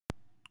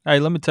Hey,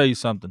 let me tell you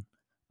something.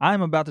 I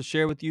am about to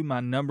share with you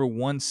my number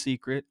one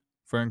secret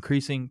for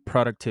increasing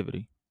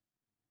productivity.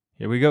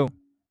 Here we go.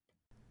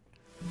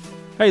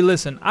 Hey,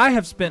 listen, I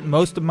have spent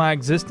most of my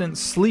existence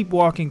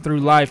sleepwalking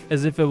through life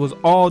as if it was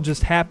all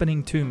just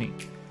happening to me.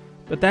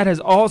 But that has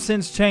all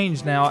since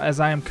changed now as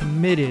I am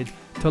committed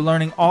to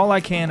learning all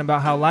I can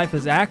about how life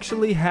is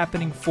actually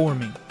happening for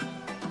me.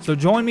 So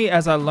join me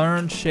as I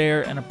learn,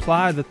 share, and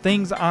apply the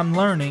things I'm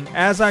learning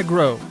as I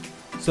grow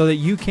so that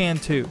you can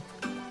too.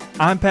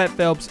 I'm Pat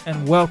Phelps,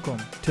 and welcome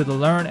to the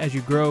Learn As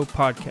You Grow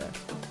podcast.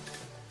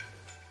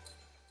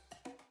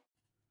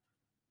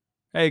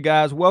 Hey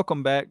guys,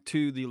 welcome back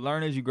to the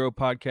Learn As You Grow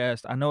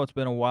podcast. I know it's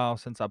been a while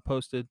since I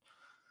posted.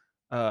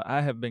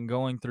 I have been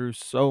going through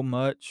so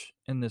much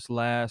in this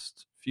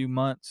last few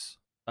months.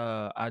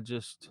 I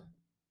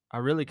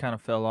really kind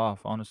of fell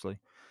off, honestly.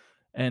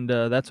 And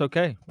that's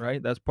okay,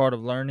 right? That's part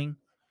of learning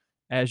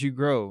as you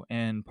grow.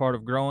 And part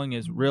of growing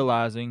is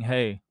realizing,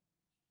 hey,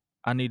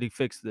 I need to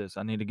fix this.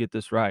 I need to get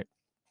this right.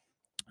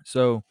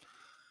 So,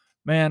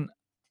 man,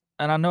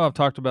 and I know I've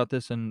talked about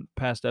this in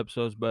past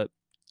episodes, but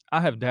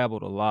I have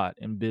dabbled a lot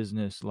in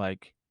business,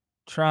 like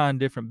trying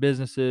different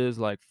businesses,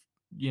 like,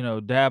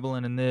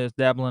 dabbling in this,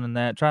 dabbling in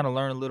that, trying to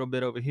learn a little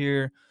bit over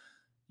here.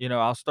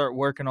 I'll start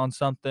working on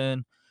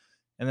something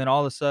and then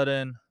all of a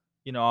sudden,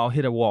 I'll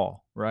hit a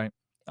wall, right?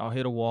 I'll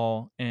hit a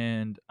wall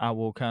and I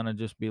will kind of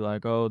just be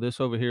like, oh,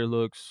 this over here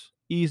looks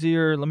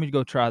easier. Let me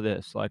go try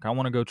this. Like, I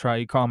want to go try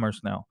e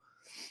commerce now.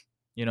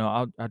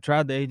 I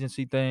tried the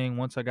agency thing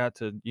once I got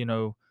to,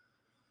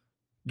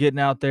 getting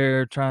out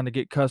there trying to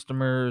get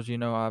customers.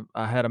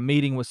 I had a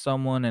meeting with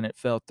someone and it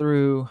fell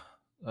through.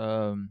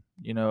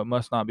 It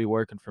must not be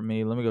working for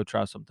me. Let me go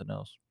try something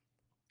else.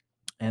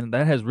 And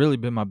that has really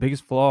been my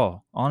biggest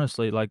flaw,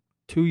 honestly. Like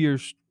 2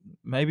 years,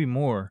 maybe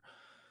more,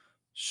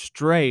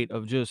 straight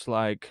of just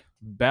like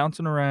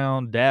bouncing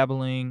around,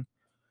 dabbling.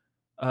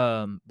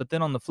 But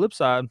then on the flip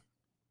side,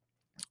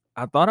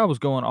 I thought I was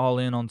going all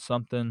in on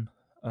something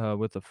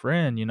with a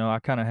friend. I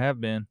kind of have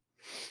been,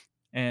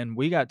 and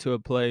we got to a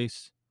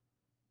place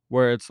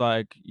where it's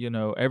like,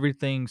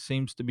 everything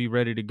seems to be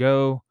ready to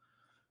go.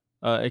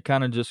 It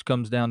kind of just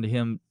comes down to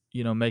him,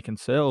 making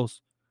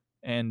sales.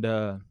 And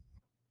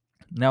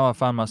now I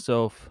find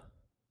myself,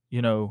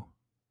 you know,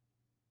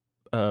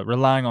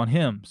 relying on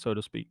him, so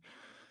to speak.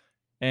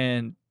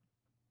 And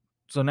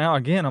so now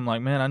again, I'm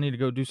like, man, I need to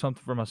go do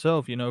something for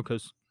myself,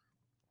 because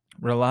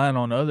relying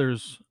on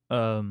others,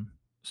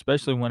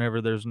 especially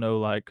whenever there's no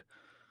like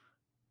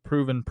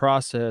proven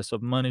process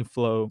of money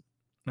flow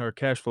or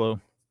cash flow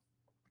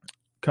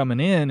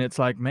coming in, it's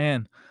like,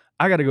 man,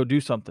 I got to go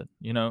do something,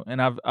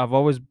 and I've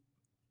always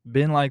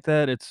been like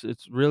that. It's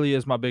really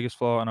is my biggest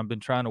flaw, and I've been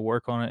trying to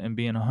work on it and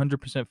being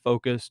 100%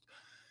 focused.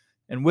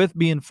 And with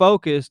being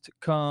focused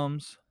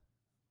comes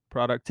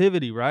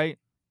productivity, right?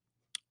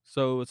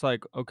 So it's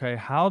like, okay,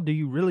 how do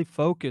you really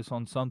focus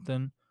on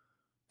something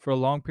for a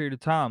long period of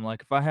time?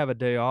 Like if I have a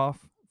day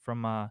off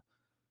from my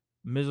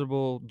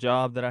miserable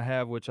job that I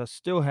have, which I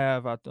still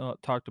have, I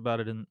talked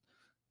about it in,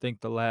 I think,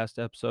 the last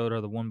episode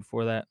or the one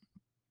before that,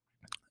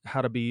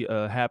 how to be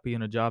happy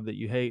in a job that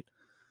you hate.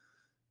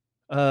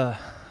 uh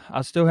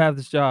I still have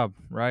this job,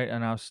 right?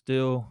 And I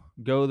still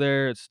go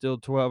there. It's still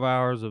 12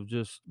 hours of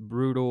just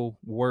brutal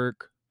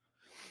work.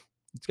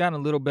 It's gotten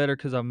a little better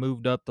because I've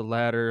moved up the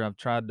ladder. I've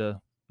tried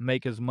to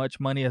make as much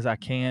money as I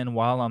can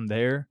while I'm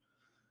there.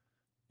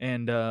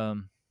 And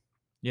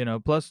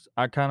plus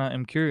I kind of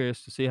am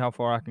curious to see how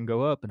far I can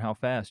go up and how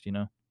fast.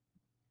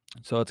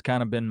 So it's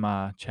kind of been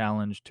my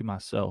challenge to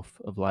myself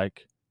of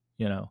like,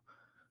 you know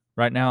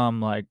right now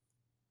I'm like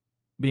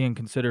being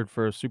considered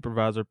for a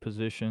supervisor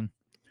position.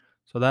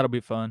 So that'll be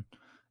fun.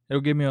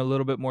 It'll give me a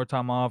little bit more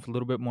time off, a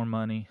little bit more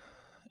money,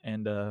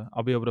 and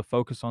I'll be able to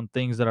focus on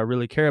things that I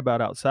really care about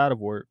outside of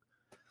work.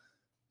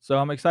 So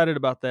I'm excited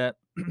about that.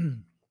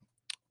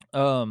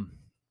 um,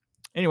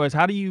 anyways,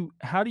 how do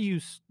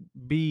you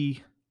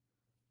be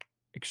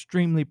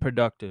extremely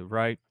productive,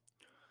 right?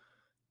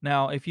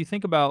 Now, if you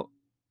think about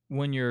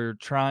when you're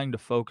trying to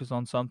focus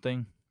on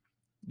something,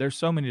 there's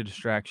so many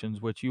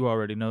distractions, which you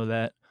already know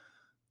that.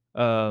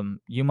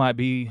 You might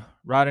be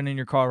riding in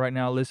your car right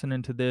now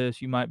listening to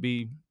this. You might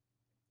be,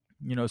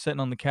 sitting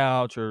on the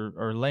couch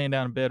or laying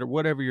down in bed or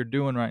whatever you're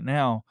doing right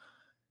now.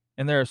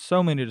 And there are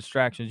so many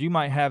distractions. You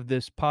might have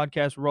this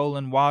podcast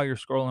rolling while you're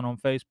scrolling on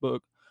Facebook,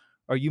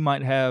 or you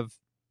might have,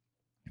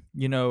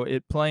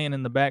 it playing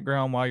in the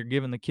background while you're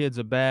giving the kids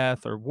a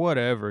bath or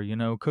whatever,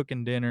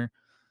 cooking dinner.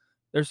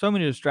 There's so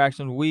many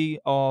distractions. We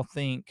all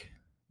think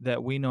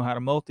that we know how to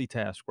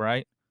multitask,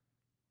 right?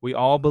 We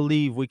all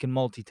believe we can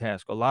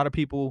multitask. A lot of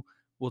people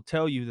will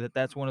tell you that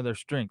that's one of their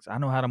strengths. I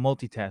know how to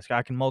multitask.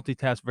 I can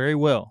multitask very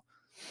well.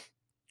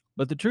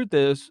 But the truth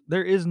is,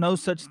 there is no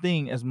such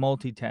thing as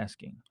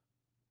multitasking.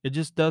 It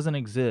just doesn't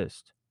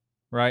exist,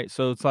 right?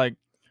 So it's like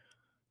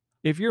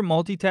if you're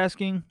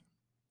multitasking,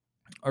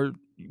 or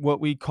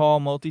what we call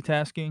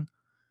multitasking,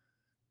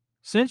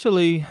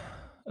 essentially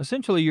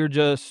essentially you're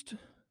just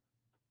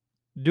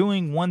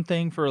doing one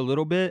thing for a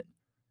little bit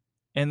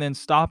and then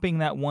stopping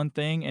that one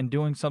thing and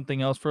doing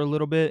something else for a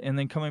little bit and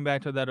then coming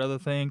back to that other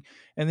thing,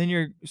 and then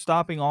you're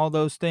stopping all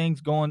those things,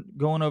 going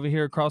over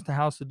here across the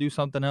house to do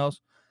something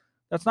else.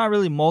 That's not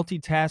really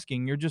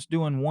multitasking. You're just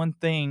doing one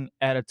thing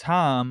at a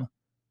time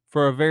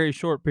for a very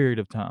short period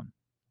of time.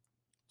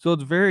 So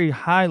it's very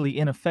highly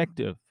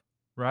ineffective,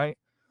 right?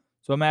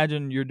 So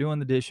imagine you're doing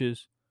the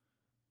dishes,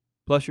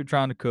 plus you're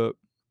trying to cook,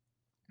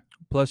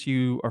 plus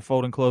you are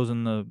folding clothes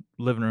in the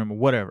living room or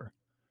whatever.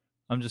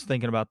 I'm just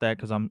thinking about that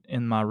because I'm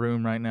in my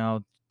room right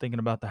now thinking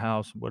about the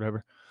house,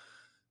 whatever.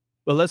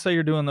 But let's say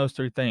you're doing those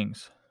three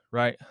things,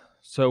 right?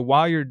 So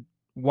while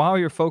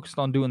you're focused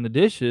on doing the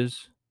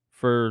dishes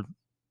for,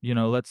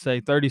 let's say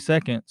 30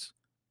 seconds,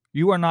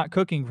 you are not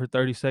cooking for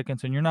 30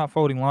 seconds and you're not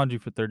folding laundry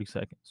for 30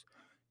 seconds.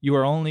 You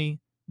are only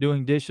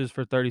doing dishes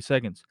for 30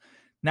 seconds.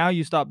 Now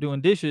you stop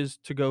doing dishes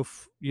to go,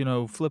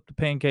 flip the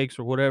pancakes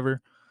or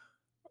whatever,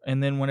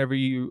 and then whenever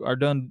you are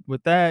done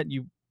with that,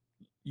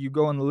 you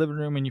go in the living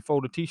room and you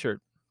fold a t-shirt.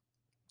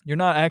 You're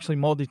not actually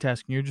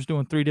multitasking. You're just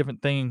doing three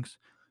different things,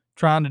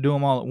 trying to do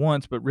them all at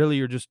once, but really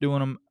you're just doing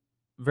them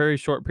very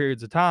short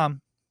periods of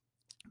time.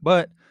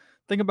 But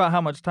think about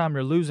how much time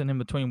you're losing in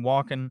between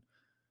walking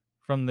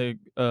from the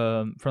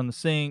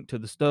sink to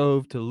the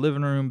stove to the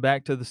living room,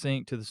 back to the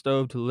sink to the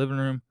stove to the living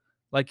room.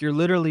 Like you're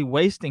literally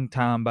wasting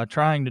time by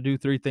trying to do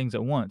three things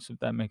at once, if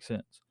that makes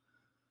sense.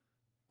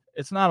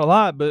 It's not a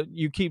lot, but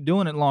you keep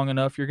doing it long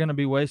enough, you're going to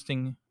be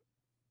wasting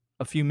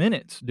a few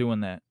minutes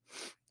doing that.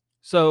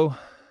 So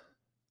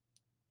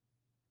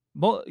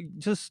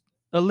just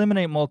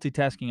eliminate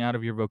multitasking out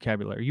of your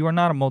vocabulary. You are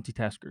not a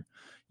multitasker.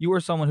 You are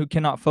someone who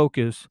cannot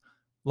focus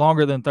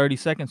longer than 30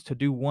 seconds to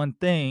do one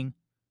thing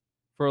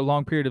for a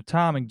long period of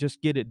time and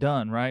just get it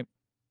done, right?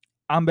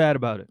 I'm bad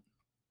about it.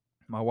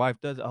 My wife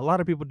does it. A lot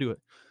of people do it.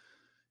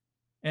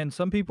 And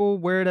some people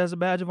wear it as a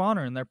badge of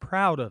honor and they're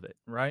proud of it,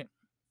 right?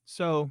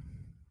 So,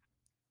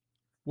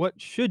 what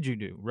should you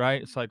do,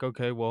 right? It's like,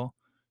 okay, well,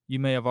 you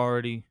may have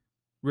already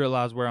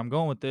realized where I'm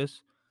going with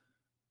this.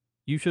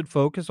 You should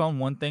focus on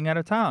one thing at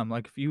a time.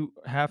 Like if you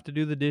have to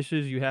do the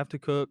dishes, you have to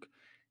cook,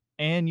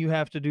 and you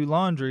have to do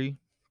laundry,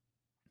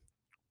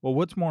 well,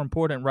 what's more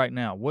important right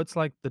now? What's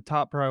like the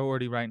top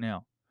priority right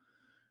now?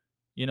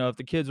 If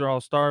the kids are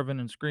all starving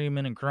and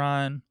screaming and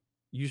crying,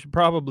 you should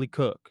probably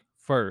cook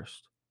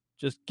first.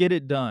 Just get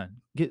it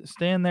done.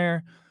 Stand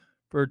there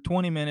for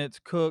 20 minutes,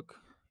 cook,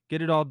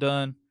 get it all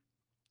done.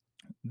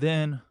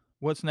 Then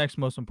what's next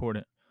most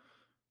important?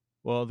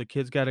 Well, the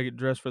kids got to get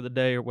dressed for the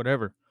day or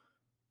whatever.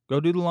 Go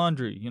do the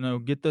laundry,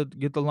 get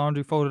the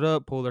laundry folded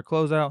up, pull their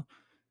clothes out,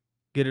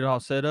 get it all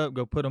set up,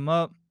 go put them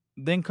up,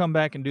 then come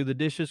back and do the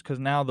dishes because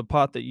now the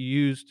pot that you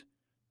used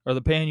or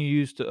the pan you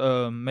used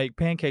to make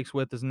pancakes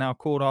with is now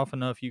cooled off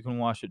enough you can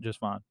wash it just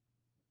fine,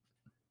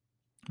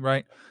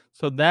 right?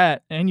 So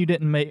that, and you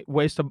didn't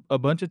waste a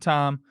bunch of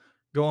time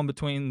going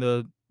between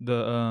the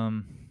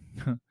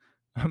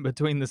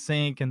between the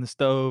sink and the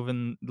stove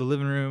and the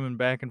living room and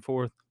back and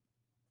forth.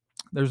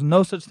 There's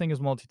no such thing as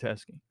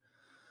multitasking.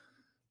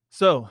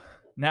 So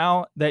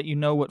now that you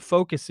know what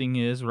focusing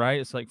is, right?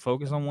 It's like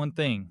focus on one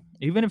thing,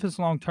 even if it's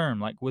long term.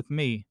 Like with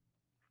me,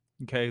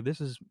 okay,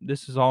 this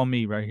is all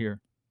me right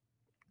here.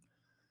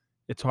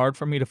 It's hard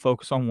for me to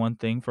focus on one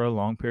thing for a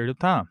long period of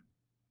time.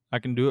 I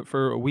can do it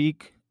for a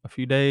week, a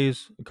few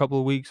days, a couple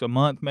of weeks, a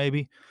month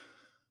maybe.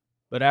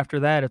 But after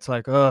that, it's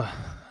like, I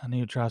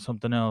need to try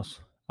something else.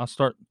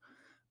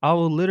 I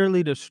will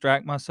literally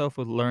distract myself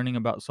with learning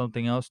about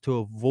something else to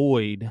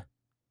avoid,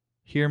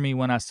 hear me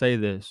when I say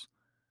this,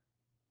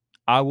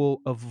 I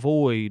will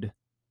avoid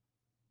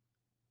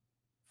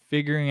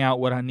figuring out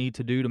what I need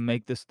to do to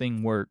make this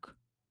thing work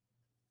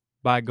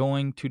by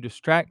going to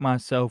distract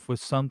myself with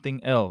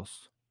something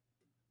else.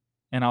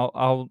 And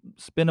I'll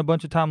spend a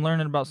bunch of time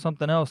learning about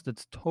something else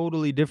that's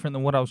totally different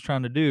than what I was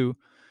trying to do.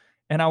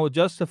 And I will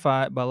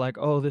justify it by like,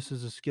 oh, this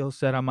is a skill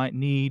set I might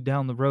need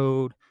down the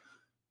road.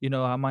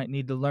 I might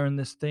need to learn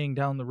this thing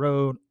down the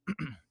road.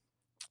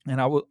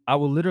 And I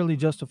will literally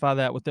justify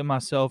that within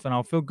myself and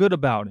I'll feel good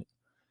about it.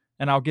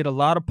 And I'll get a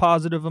lot of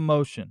positive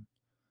emotion.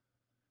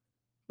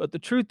 But the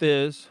truth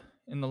is,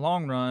 in the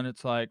long run,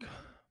 it's like,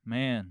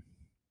 man,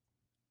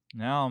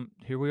 now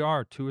here we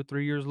are 2 or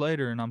 3 years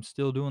later and I'm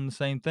still doing the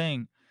same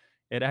thing.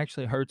 It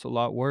actually hurts a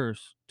lot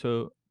worse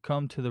to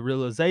come to the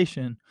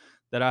realization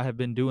that I have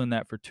been doing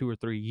that for 2 or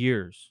 3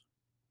 years,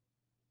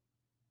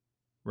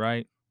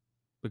 right?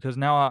 Because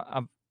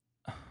now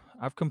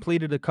I've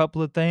completed a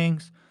couple of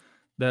things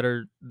that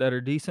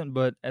are decent,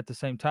 but at the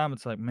same time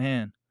it's like,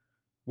 man,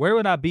 where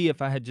would I be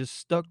if I had just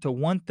stuck to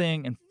one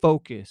thing and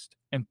focused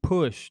and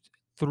pushed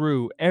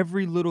through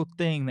every little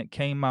thing that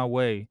came my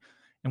way?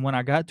 And when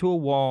I got to a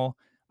wall,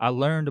 I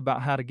learned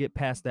about how to get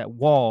past that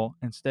wall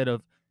instead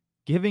of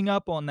giving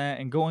up on that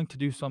and going to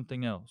do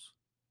something else.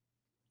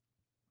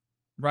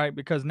 Right?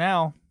 Because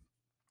now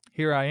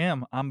here I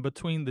am. I'm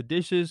between the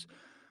dishes,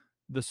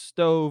 the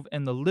stove,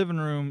 and the living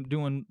room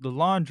doing the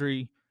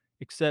laundry,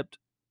 except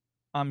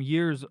I'm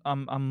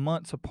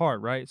months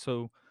apart, right?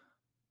 So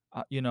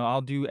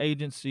I'll do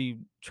agency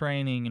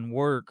training and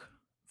work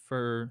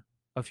for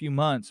a few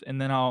months,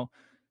 and then I'll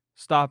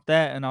stop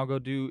that and I'll go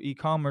do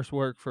e-commerce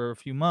work for a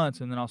few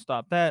months, and then I'll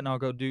stop that and I'll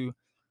go do,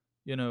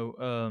 you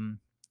know,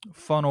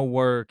 funnel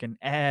work and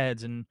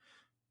ads and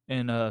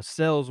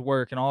sales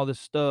work and all this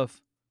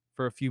stuff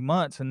for a few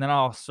months, and then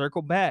I'll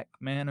circle back,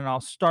 man, and I'll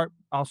start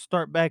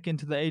back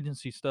into the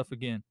agency stuff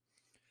again.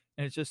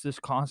 And it's just this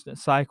constant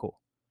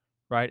cycle,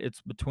 right?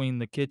 It's between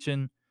the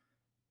kitchen,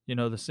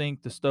 the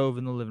sink, the stove,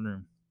 and the living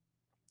room.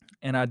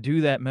 And I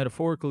do that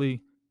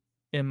metaphorically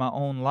in my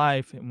own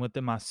life and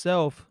within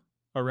myself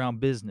around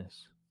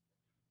business.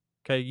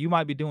 Okay, you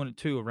might be doing it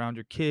too around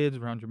your kids,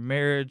 around your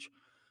marriage,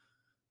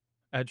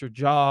 at your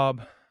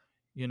job,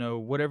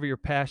 whatever your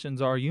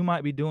passions are, you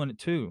might be doing it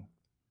too.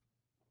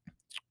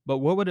 But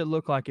what would it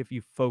look like if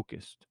you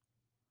focused,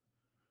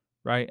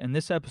 right? And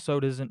this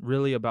episode isn't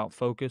really about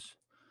focus.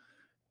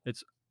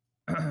 It's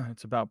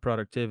it's about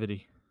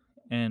productivity.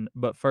 And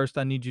but first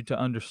I need you to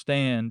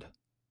understand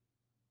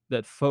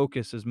that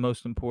focus is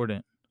most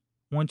important.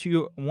 Once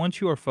you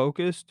are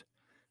focused,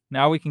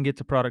 now we can get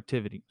to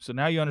productivity. So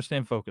now you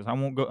understand focus. I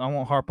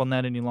won't harp on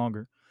that any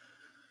longer.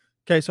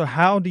 Okay, so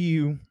how do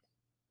you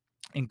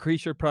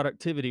increase your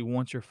productivity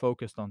once you're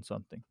focused on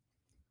something,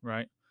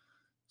 right?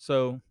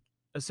 So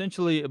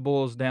essentially it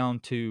boils down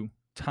to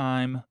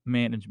time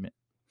management,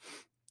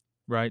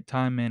 right?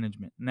 Time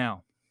management.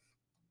 Now,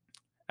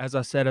 as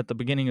I said at the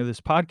beginning of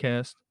this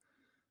podcast,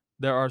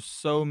 there are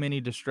so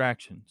many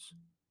distractions.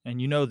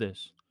 And you know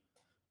this.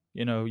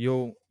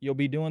 You'll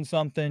be doing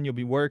something, you'll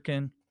be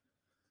working,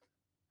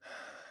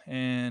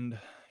 and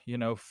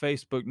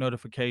Facebook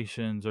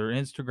notifications or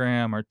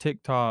Instagram or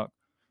TikTok,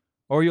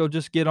 or you'll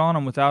just get on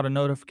them without a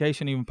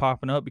notification even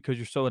popping up because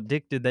you're so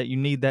addicted that you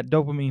need that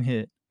dopamine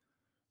hit,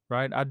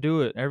 right? I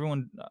do it. I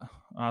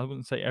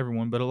wouldn't say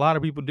everyone, but a lot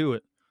of people do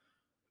it.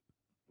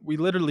 We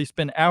literally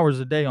spend hours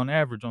a day on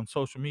average on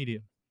social media,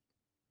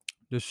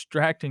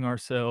 distracting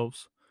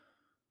ourselves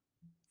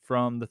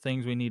from the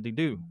things we need to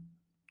do.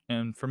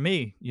 And for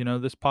me,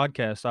 this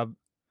podcast,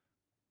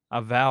 I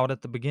vowed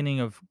at the beginning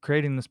of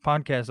creating this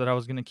podcast that I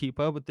was going to keep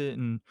up with it,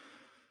 and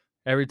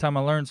every time I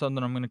learn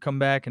something, I'm going to come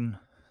back and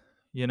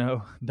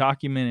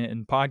document it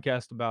and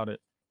podcast about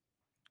it.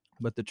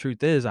 But the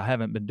truth is, I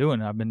haven't been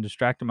doing it. I've been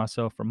distracting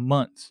myself for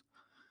months.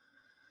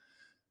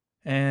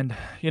 And,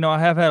 I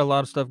have had a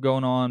lot of stuff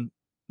going on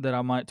that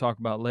I might talk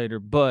about later.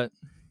 But,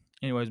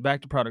 anyways,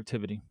 back to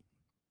productivity.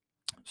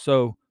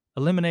 So,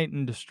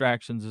 eliminating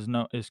distractions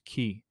is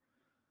key.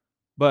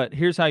 But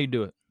here's how you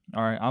do it.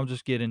 All right, I'll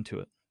just get into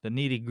it. The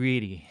nitty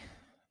gritty,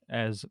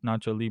 as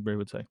Nacho Libre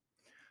would say.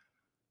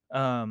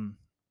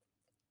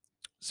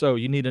 So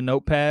you need a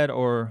notepad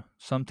or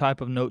some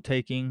type of note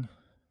taking,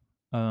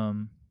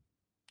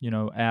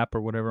 app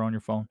or whatever on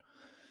your phone.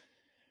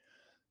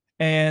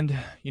 And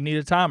you need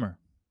a timer.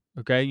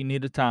 Okay, you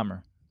need a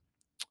timer.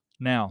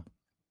 Now,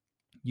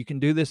 you can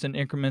do this in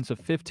increments of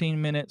 15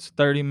 minutes,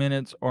 30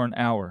 minutes, or an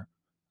hour.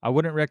 I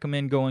wouldn't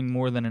recommend going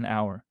more than an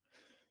hour.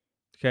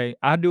 Okay,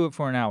 I do it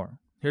for an hour.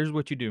 Here's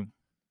what you do.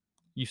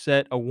 You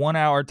set a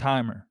 1-hour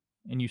timer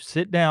and you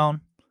sit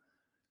down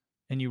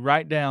and you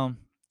write down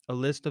a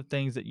list of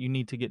things that you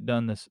need to get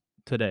done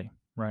today,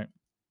 right?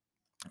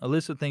 A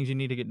list of things you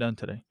need to get done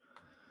today.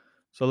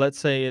 So let's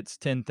say it's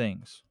 10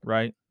 things,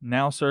 right?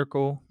 Now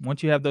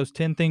once you have those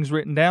 10 things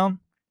written down,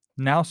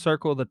 now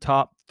circle the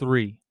top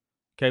 3.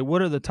 Okay,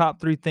 what are the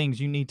top 3 things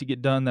you need to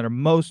get done that are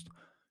most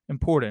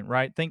important,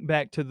 right? Think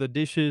back to the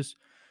dishes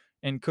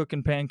and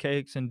cooking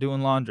pancakes and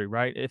doing laundry,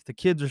 right? If the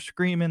kids are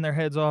screaming their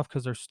heads off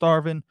because they're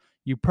starving,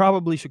 you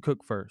probably should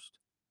cook first.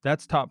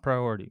 That's top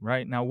priority,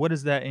 right? Now, what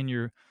is that in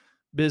your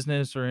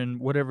business or in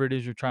whatever it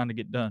is you're trying to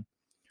get done?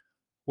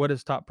 What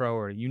is top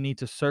priority? You need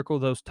to circle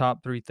those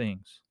top 3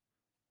 things.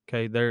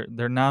 Okay, they're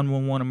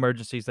 911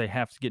 emergencies. They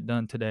have to get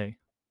done today.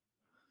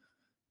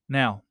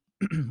 Now,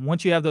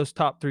 once you have those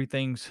top 3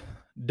 things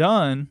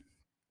done,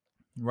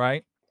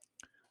 right?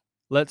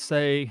 Let's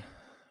say,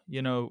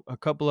 a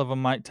couple of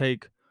them might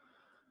take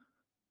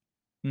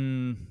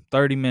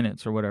 30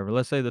 minutes or whatever.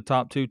 Let's say the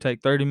top 2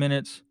 take 30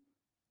 minutes.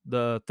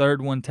 The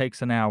third one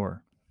takes an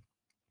hour.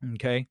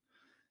 Okay.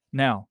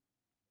 Now,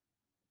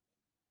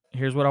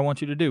 here's what I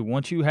want you to do.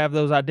 Once you have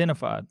those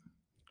identified,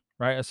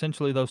 right?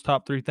 Essentially, those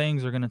top 3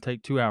 things are going to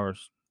take 2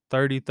 hours,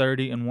 30,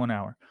 30, and 1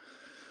 hour.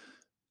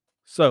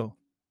 So,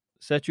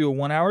 set you a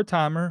 1-hour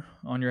timer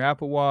on your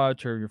Apple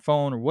Watch or your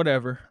phone or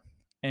whatever,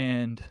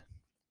 and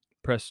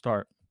press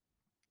start.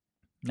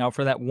 Now,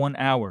 for that 1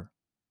 hour,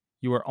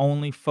 you are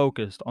only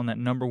focused on that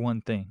number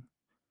one thing.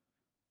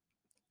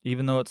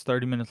 Even though it's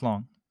 30 minutes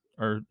long,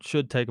 or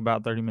should take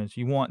about 30 minutes,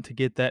 you want to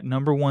get that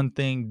number one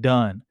thing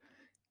done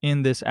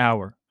in this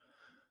hour.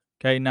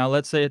 Okay, now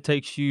let's say it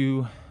takes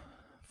you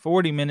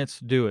 40 minutes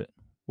to do it.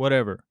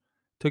 Whatever.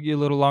 Took you a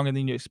little longer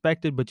than you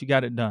expected, but you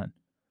got it done.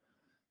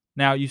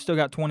 Now you still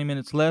got 20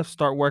 minutes left.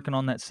 Start working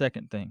on that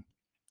second thing.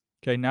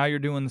 Okay, now you're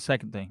doing the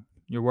second thing.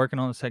 You're working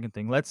on the second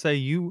thing. Let's say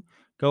you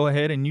go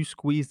ahead and you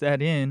squeeze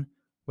that in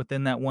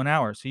within that 1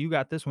 hour. So you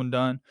got this one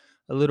done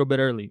a little bit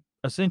early.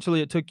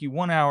 Essentially, it took you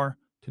 1 hour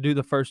to do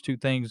the first 2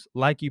 things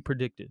like you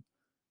predicted.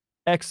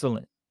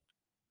 Excellent.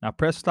 Now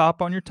press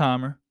stop on your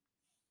timer.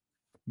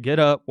 Get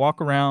up,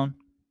 walk around,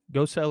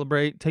 go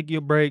celebrate, take you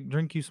a break,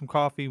 drink you some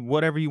coffee,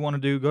 whatever you want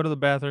to do, go to the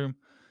bathroom,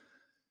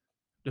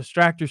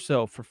 distract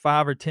yourself for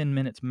 5 or 10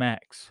 minutes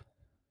max.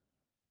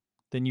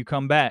 Then you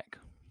come back.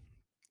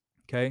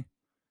 Okay.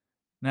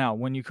 Now,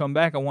 when you come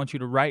back, I want you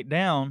to write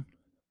down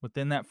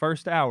within that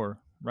first hour,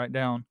 write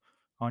down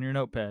on your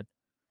notepad,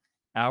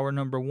 hour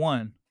number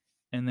 1,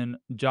 and then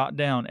jot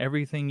down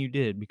everything you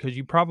did, because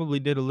you probably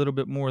did a little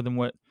bit more than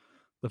what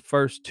the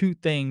first 2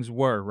 things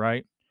were,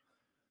 right?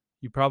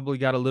 You probably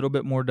got a little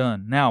bit more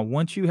done. Now,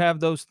 once you have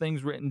those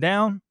things written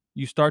down,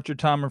 you start your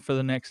timer for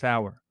the next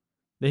hour.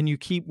 Then you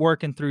keep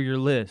working through your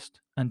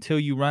list until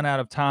you run out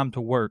of time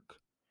to work,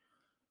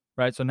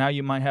 right? So now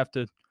you might have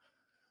to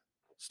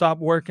stop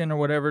working or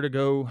whatever to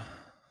go,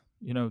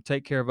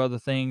 take care of other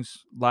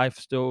things. Life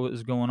still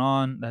is going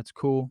on. That's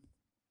cool.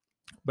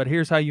 But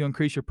here's how you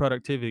increase your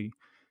productivity.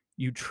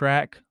 You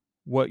track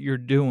what you're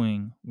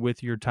doing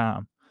with your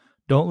time.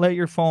 Don't let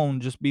your phone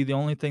just be the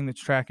only thing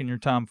that's tracking your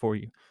time for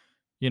you.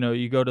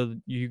 You go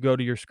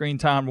to your screen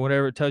time or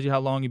whatever, it tells you how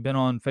long you've been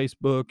on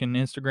Facebook and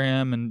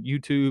Instagram and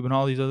YouTube and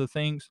all these other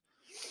things.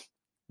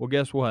 Well,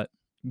 guess what?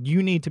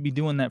 You need to be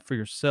doing that for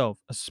yourself,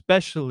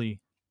 especially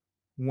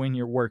when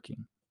you're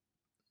working.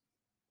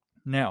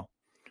 Now,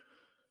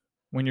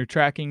 when you're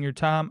tracking your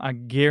time, I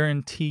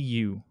guarantee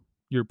you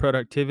your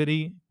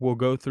productivity will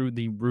go through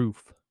the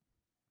roof.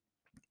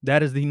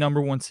 That is the number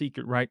one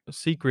secret right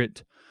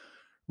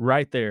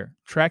there.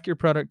 Track your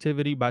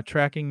productivity by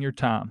tracking your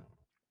time,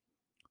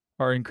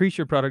 or increase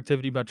your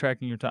productivity by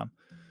tracking your time.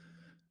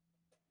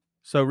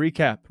 So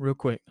recap real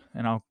quick,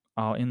 and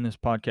I'll end this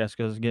podcast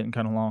because it's getting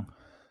kind of long.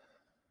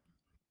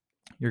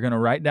 You're going to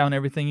write down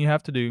everything you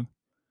have to do.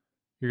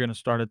 You're going to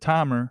start a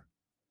timer,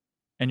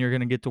 and you're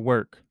going to get to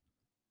work.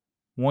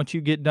 Once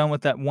you get done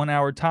with that 1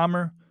 hour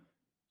timer,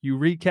 you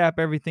recap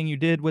everything you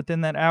did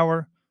within that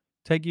hour,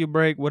 take you a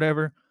break,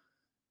 whatever,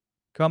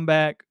 come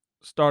back,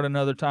 start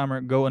another timer,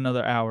 go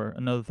another hour,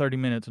 another 30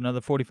 minutes, another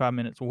 45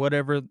 minutes,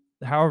 whatever,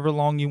 however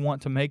long you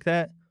want to make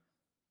that,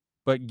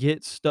 but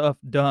get stuff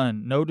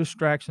done. No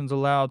distractions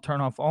allowed.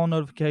 Turn off all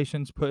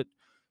notifications, put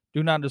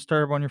do not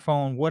disturb on your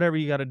phone, whatever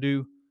you got to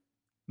do,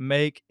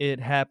 make it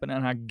happen.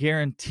 And I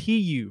guarantee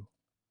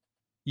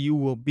you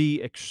will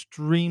be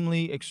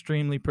extremely,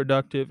 extremely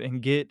productive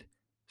and get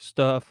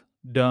stuff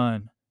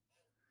done.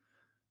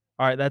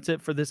 All right, that's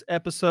it for this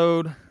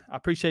episode. I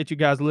appreciate you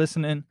guys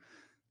listening.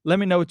 Let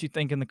me know what you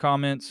think in the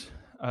comments.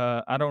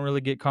 I don't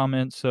really get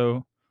comments,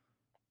 or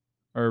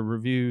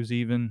reviews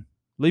even.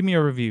 Leave me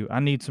a review. I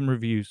need some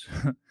reviews.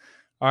 All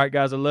right,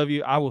 guys, I love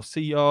you. I will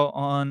see y'all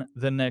on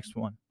the next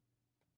one.